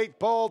past the 8th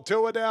pole.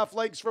 2.5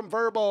 lengths from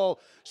Verbal.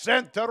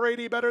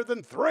 Santorini better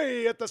than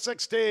 3 at the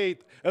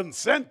 16th. And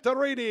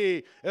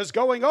Santorini is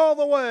going all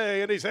the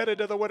way, and he's headed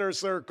to the winner's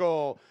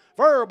circle.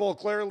 Verbal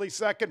clearly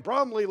second.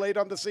 Bromley late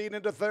on the scene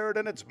into third,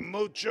 and it's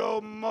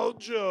Mucho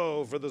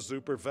Mojo for the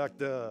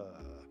Superfecta.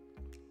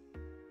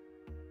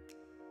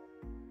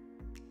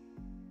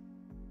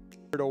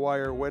 To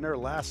wire winner,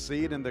 last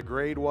seen in the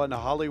Grade 1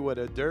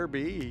 Hollywood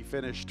Derby. He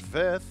finished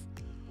 5th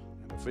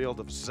in a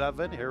field of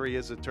 7. Here he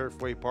is at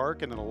Turfway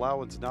Park, and an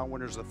allowance now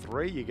winners of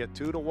 3. You get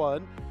 2 to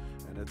 1,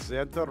 and it's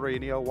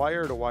Santorini, a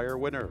wire-to-wire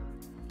winner.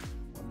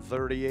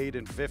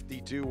 138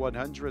 52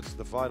 100ths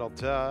the final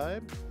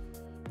time.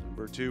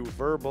 Number 2,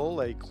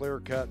 Verbal, a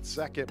clear-cut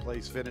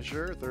second-place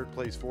finisher. Third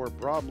place for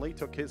Bromley,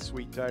 took his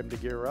sweet time to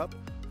gear up.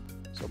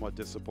 Somewhat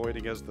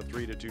disappointing as the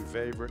 3-2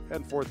 favorite.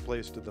 And 4th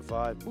place to the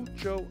 5,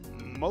 Mucho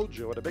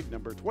Mojo at a big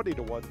number, 20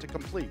 to 1 to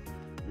complete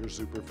your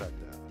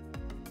Superfecta.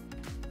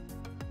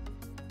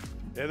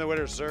 In the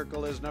winner's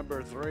circle is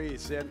number 3,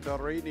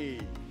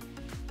 Santorini.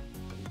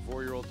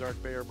 4-year-old dark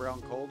Bear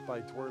Brown Colt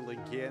by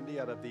Twirling Candy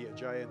out of the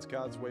Giants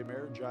Causeway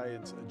mare,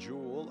 Giants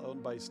Jewel,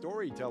 owned by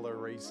Storyteller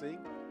Racing,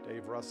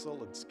 Dave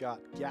Russell and Scott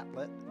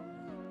Catlett.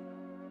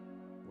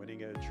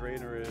 Winning a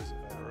trainer is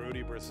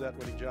Rudy Brissett,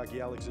 winning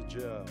jockey Alex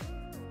Ajah.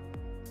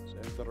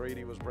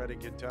 Santorini was bred in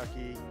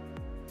Kentucky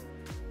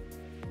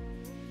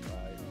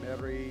by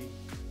Mary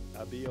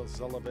Abiel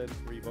Sullivan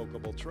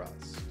Revocable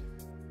Trust.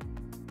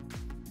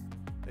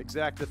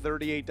 Exacta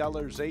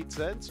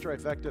 $38.08,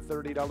 trifecta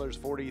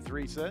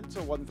 $30.43,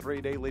 a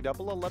 1-3 daily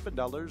double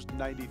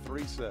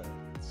 $11.93.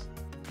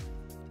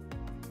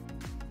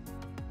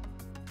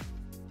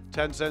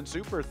 10-cent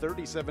super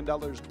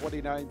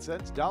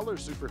 $37.29, dollar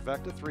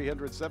superfecta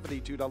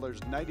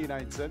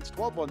 $372.99,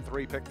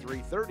 12-1-3 pick 3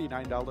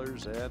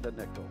 $39 and a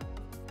nickel.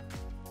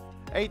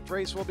 8th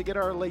race will begin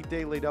our late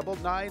daily double.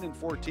 9 and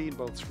 14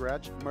 both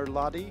scratched.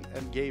 Merlotti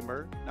and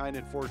Gamer, 9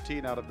 and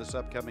 14 out of this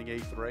upcoming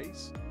 8th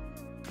race.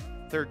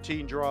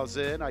 13 draws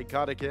in,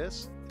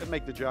 Iconicus, and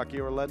make the jockey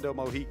Orlando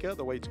Mojica.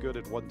 The weight's good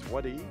at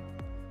 120.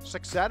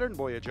 6 Saturn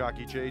Boy, a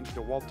jockey change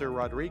to Walter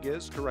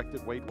Rodriguez,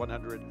 corrected weight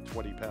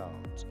 120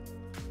 pounds.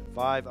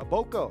 5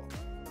 Aboko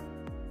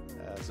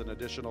as an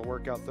additional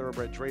workout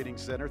thoroughbred training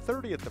center,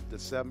 30th of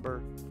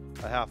December.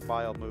 A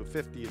half-mile move,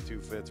 50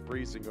 2/5,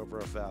 breezing over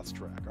a fast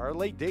track. Our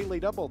late daily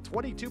double,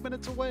 22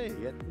 minutes away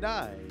at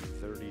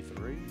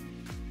 9:33.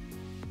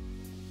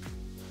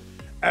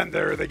 And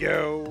there they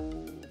go.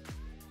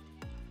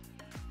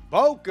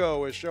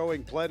 Boko is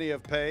showing plenty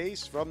of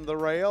pace. From the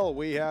rail,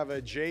 we have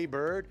a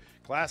Jaybird.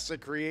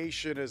 Classic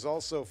Creation is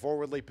also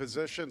forwardly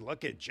positioned.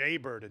 Look at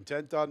Jaybird,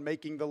 intent on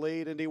making the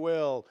lead, and he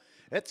will.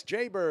 It's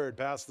Jaybird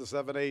past the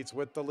 7/8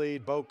 with the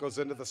lead. Boko's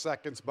into the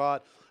second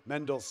spot.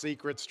 Mendel's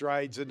Secret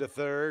strides into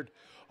third.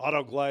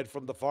 Autoglide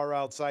from the far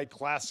outside.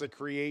 Classic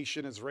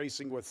Creation is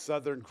racing with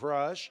Southern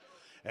Crush.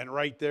 And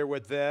right there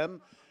with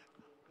them,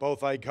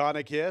 both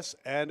Iconicus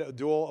and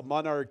Dual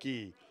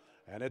Monarchy.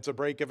 And it's a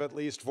break of at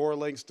least 4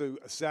 lengths to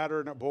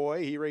Saturn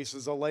Boy. He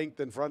races a length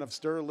in front of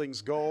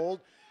Sterling's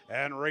Gold.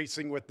 And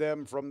racing with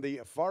them from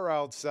the far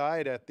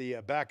outside at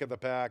the back of the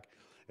pack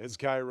is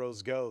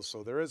Cairo's Ghost.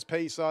 So there is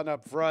pace on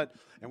up front,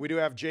 and we do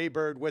have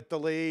Jaybird with the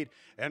lead,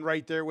 and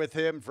right there with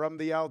him from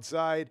the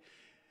outside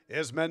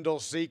is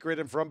Mendel's Secret,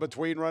 and from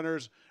between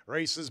runners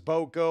races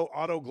Boko.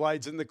 Auto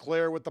glides in the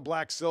clear with the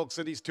Black Silks,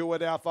 and he's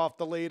 2.5 off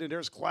the lead. And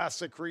here's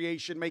Classic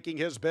Creation making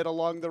his bid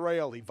along the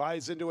rail. He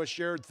vies into a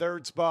shared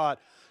third spot.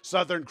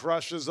 Southern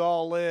Crush is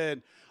all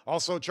in.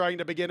 Also trying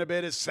to begin a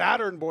bid is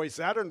Saturn Boy.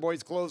 Saturn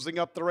Boy's closing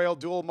up the rail.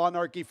 Dual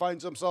Monarchy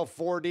finds himself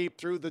 4 deep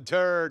through the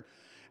turn.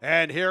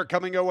 And here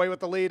coming away with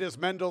the lead is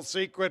Mendel's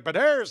Secret. But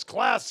here's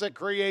Classic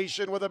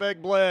Creation with a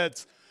big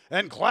blitz.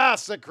 And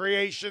Classic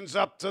Creation's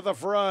up to the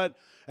front.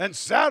 And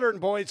Saturn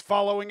Boy's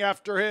following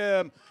after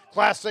him.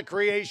 Classic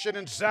Creation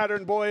and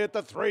Saturn Boy at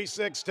the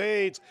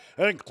 3/16.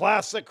 And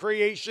Classic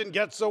Creation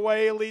gets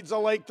away, leads a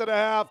length and a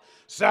half.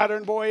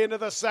 Saturn Boy into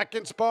the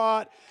second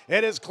spot.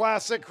 It is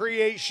Classic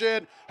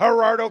Creation.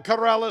 Gerardo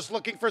Corrales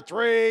looking for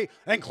 3.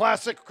 And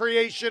Classic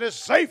Creation is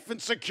safe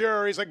and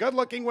secure. He's a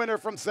good-looking winner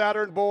from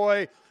Saturn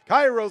Boy.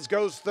 Kairos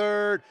goes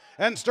 3rd.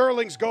 And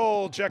Sterling's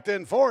Gold checked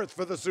in 4th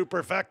for the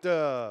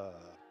Superfecta.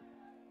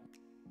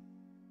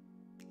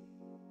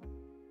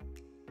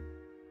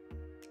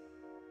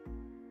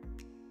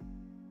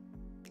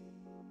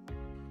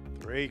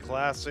 3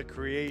 Classic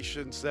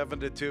Creation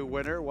 7-2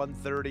 winner,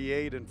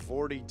 138 and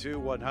 42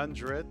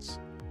 100ths.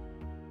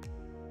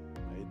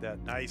 Made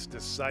that nice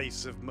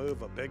decisive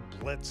move, a big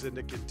blitz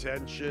into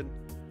contention.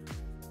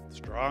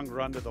 Strong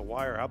run to the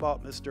wire. How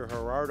about Mr.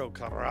 Gerardo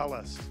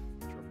Corrales?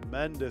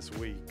 Tremendous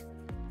week.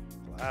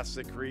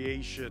 Classic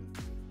Creation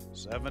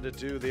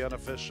 7-2, the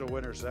unofficial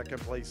winner.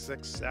 Second place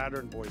 6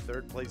 Saturn Boy.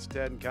 Third place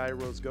 10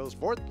 Kairos Ghost.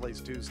 Fourth place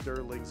 2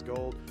 Sterling's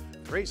Gold.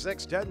 3,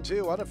 6, 10,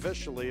 2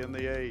 unofficially in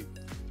the 8th.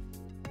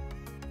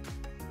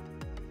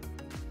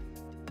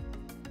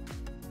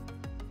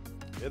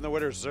 In the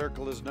winner's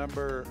circle is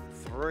number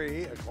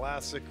 3, a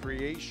Classic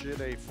Creation,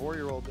 a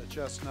 4-year-old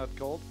chestnut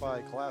colt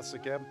by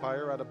Classic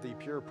Empire out of the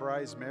Pure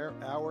Prize mare,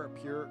 Our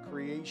Pure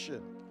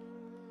Creation,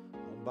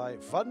 owned by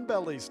Fun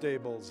Belly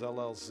Stables,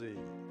 LLC.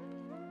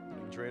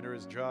 Winning trainer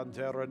is John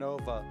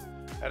Terranova,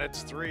 and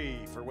it's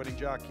 3 for winning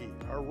jockey,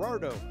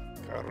 Gerardo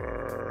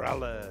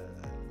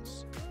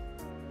Corrales.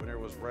 Winner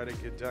was bred in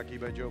Kentucky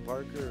by Joe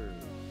Parker.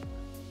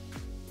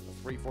 A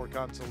 3-4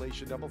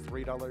 consolation double,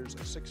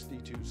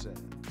 $3.62.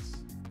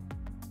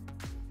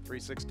 3,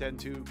 6, 10,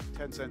 2,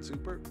 10 cent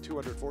super,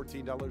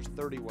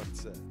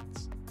 $214.31.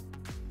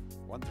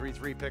 1, 3,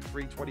 3, pick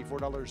 3,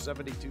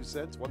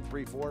 $24.72. 1,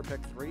 3, 4, pick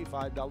 3,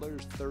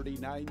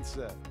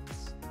 $5.39.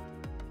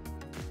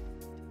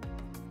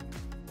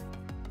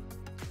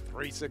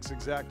 3, 6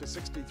 exacta,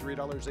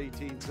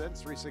 $63.18.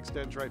 3, 6,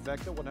 10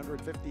 trifecta,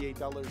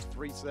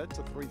 $158.03.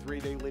 A 3, 3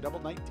 daily double,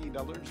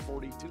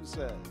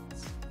 $19.42.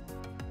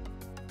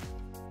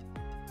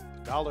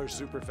 Dollars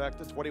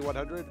Superfecta,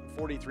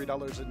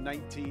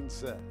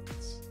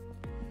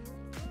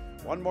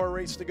 $2,143.19. One more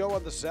race to go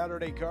on the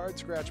Saturday card.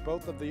 Scratch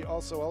both of the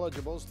also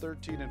eligibles,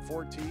 13 and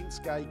 14,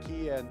 Sky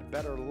Key and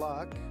Better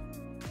Luck.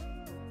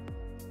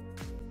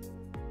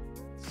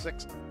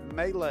 6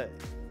 Melee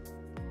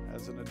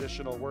has an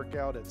additional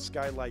workout at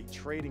Skylight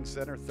Trading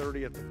Center,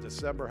 30th of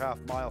December, half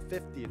mile,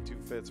 50 and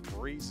 2/5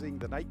 breezing.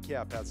 The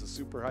nightcap has a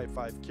super high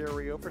 5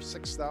 carryover,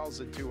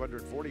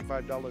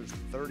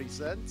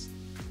 $6,245.30.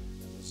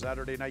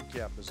 Saturday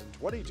nightcap is in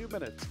 22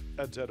 minutes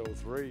at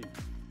 10:03.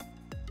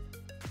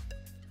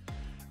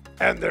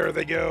 And there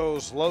they go.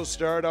 Slow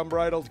start,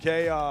 Unbridled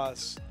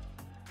Chaos.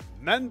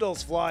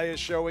 Mendel's Fly is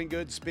showing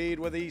good speed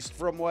with East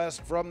from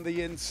West from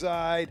the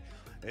inside.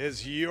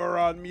 Is You're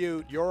on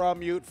Mute. You're on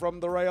Mute from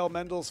the rail.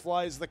 Mendel's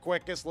Fly is the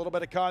quickest. A little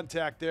bit of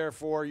contact there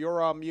for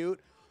You're on Mute.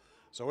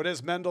 So it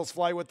is Mendel's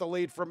Fly with the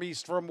lead from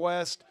East from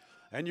West.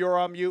 And You're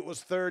on Mute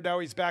was 3rd. Now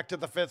he's back to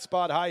the 5th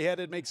spot.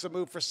 High-headed makes a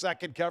move for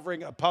 2nd,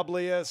 covering a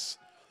Publius.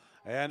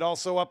 And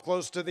also up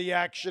close to the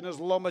action is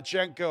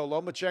Lomachenko.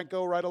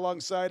 Lomachenko right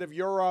alongside of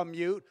You're on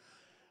Mute.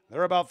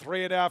 They're about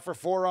 3.5 or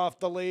 4 off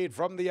the lead.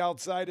 From the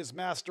outside is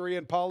Mastery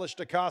and Polished.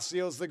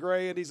 Acasio's the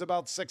gray, and he's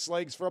about 6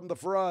 legs from the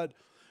front.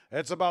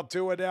 It's about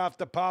 2.5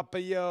 to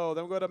Papillon.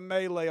 Then we go to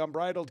Melee,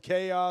 Unbridled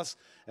Chaos,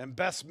 and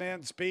Best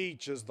Man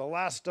Speech is the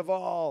last of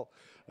all.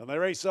 And they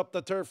race up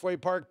the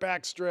Turfway Park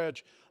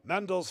backstretch.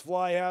 Mendel's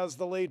Fly has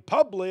the lead.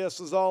 Publius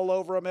is all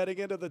over him heading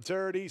into the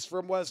turn. East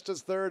from West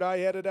is 3rd.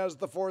 High-headed has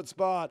the 4th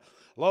spot.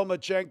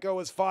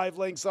 Lomachenko is 5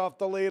 lengths off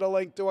the lead. A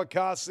length to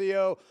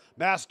Acasio.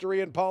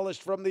 Mastery and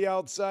Polished from the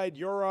outside.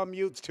 You're on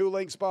Mute's 2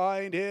 lengths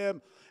behind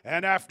him.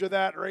 And after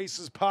that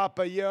races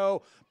Papa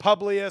Yo.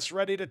 Publius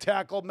ready to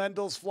tackle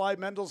Mendel's Fly.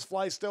 Mendel's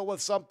Fly still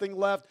with something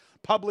left.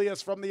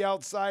 Publius from the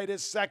outside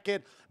is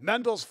 2nd.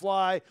 Mendel's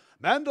Fly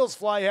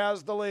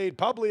has the lead.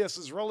 Publius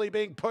is really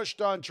being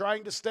pushed on,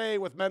 trying to stay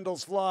with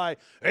Mendel's Fly.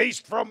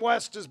 East from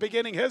West is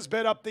beginning his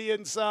bid up the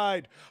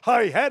inside.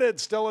 High-headed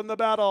still in the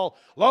battle.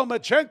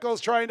 Lomachenko's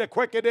trying to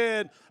quick it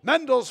in.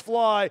 Mendel's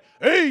Fly,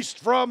 East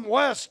from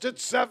West at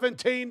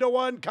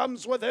 17-1,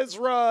 comes with his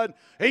run.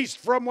 East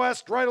from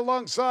West right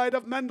alongside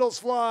of Mendel's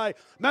Fly.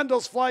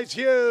 Mendel's Fly's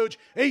huge.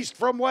 East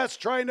from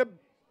West trying to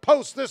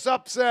post this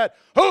upset.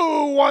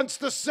 Who wants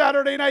the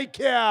Saturday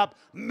nightcap?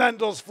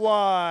 Mendel's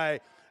Fly.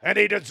 And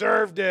he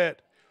deserved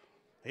it.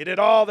 He did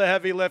all the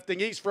heavy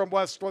lifting. East from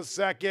West was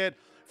 2nd.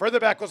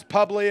 Further back was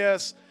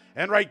Publius.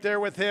 And right there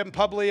with him,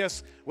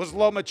 Publius, was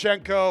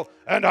Lomachenko,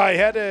 and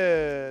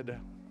high-headed.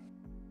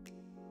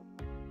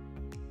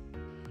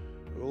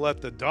 We'll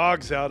let the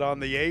dogs out on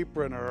the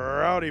apron. A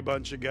rowdy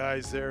bunch of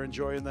guys there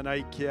enjoying the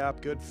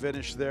nightcap. Good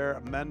finish there.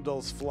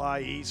 Mendel's fly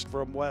east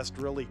from west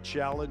really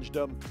challenged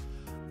him.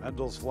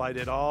 Mendel's fly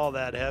did all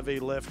that heavy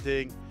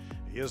lifting.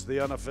 He is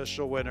the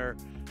unofficial winner,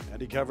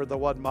 and he covered the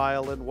 1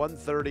 mile in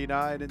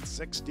 1:39 and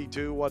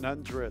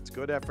 62/100ths.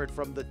 Good effort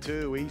from the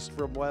two, east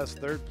from west.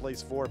 Third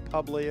place for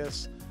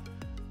Publius.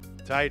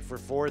 Tied for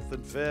fourth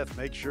and fifth.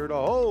 Make sure to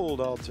hold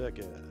all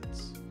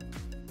tickets.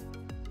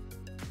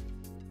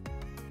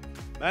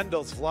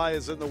 Mendel's fly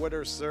is in the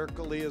winner's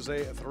circle. He is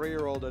a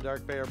 3-year-old, a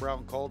dark bear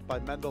brown colt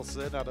by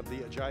Mendelson out of the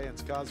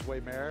Giants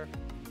Causeway mare.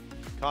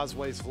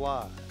 Causeway's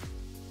fly.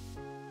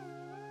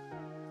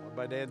 Won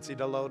by Nancy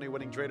Deloney,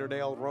 winning trader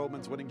Dale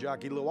Romans, winning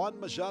jockey Luan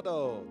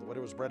Machado. The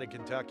winner was bred in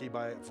Kentucky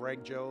by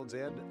Frank Jones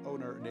and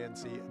owner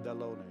Nancy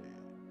Deloney.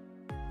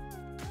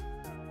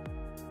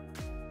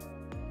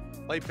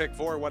 Late pick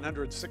 4,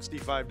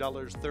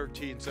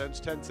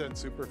 $165.13. 10 cent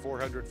super,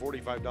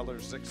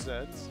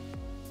 $445.06.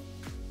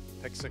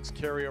 Pick 6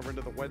 carryover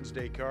into the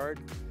Wednesday card,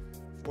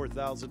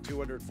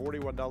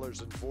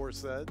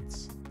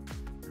 $4,241.04.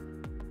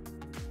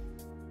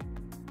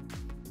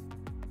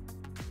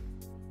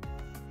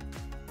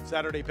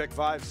 Saturday pick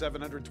 5,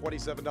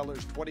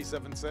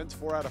 $727.27.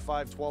 4 out of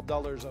 5,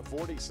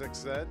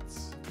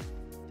 $12.46.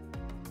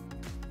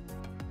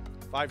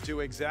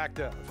 5-2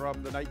 exacta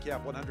from the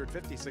nightcap,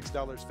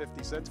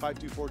 $156.50.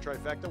 5-2-4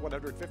 trifecta,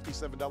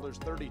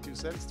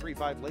 $157.32.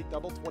 3-5 late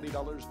double,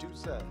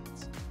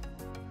 $20.02.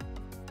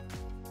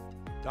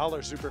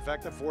 Dollar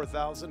superfecta,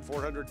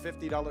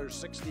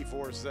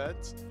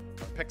 $4,450.64.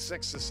 Pick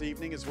 6 this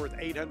evening is worth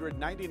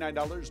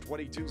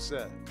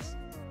 $899.22.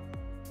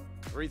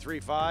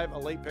 3-3-5, a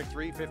late pick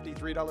 3,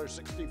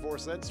 $53.64.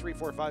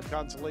 3-4-5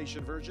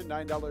 consolation version,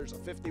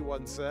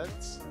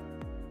 $9.51.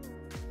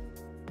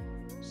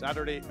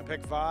 Saturday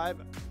pick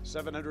 5,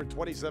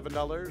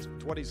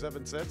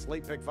 $727.27.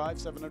 Late pick 5,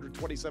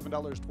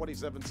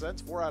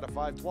 $727.27. 4 out of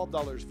 5,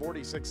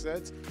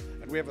 $12.46.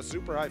 And we have a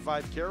super high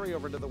 5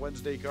 carryover to the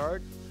Wednesday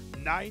card,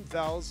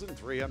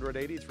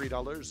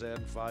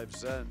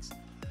 $9,383.05.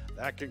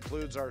 That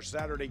concludes our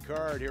Saturday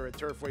card here at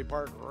Turfway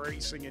Park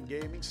Racing and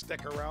Gaming.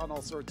 Stick around,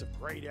 all sorts of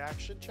great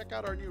action. Check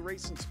out our new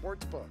racing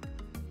sports book.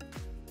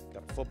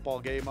 Got a football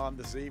game on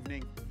this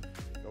evening.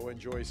 Go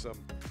enjoy some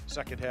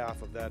second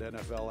half of that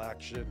NFL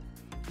action.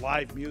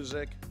 Live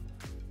music,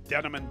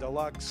 Denim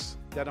Deluxe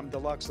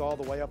all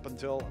the way up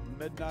until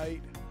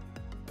midnight.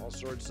 All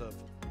sorts of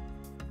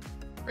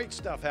great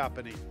stuff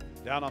happening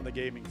down on the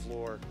gaming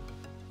floor.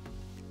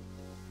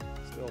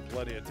 Still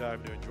plenty of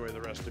time to enjoy the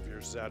rest of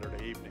your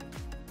Saturday evening.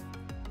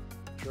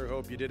 Sure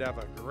hope you did have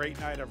a great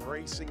night of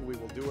racing. We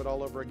will do it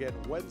all over again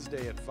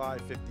Wednesday at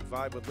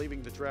 5:55. With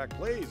leaving the track,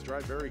 please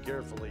drive very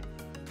carefully.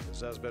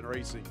 This has been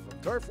Racing from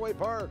Turfway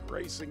Park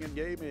Racing and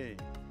Gaming.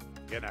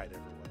 Good night,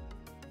 everyone.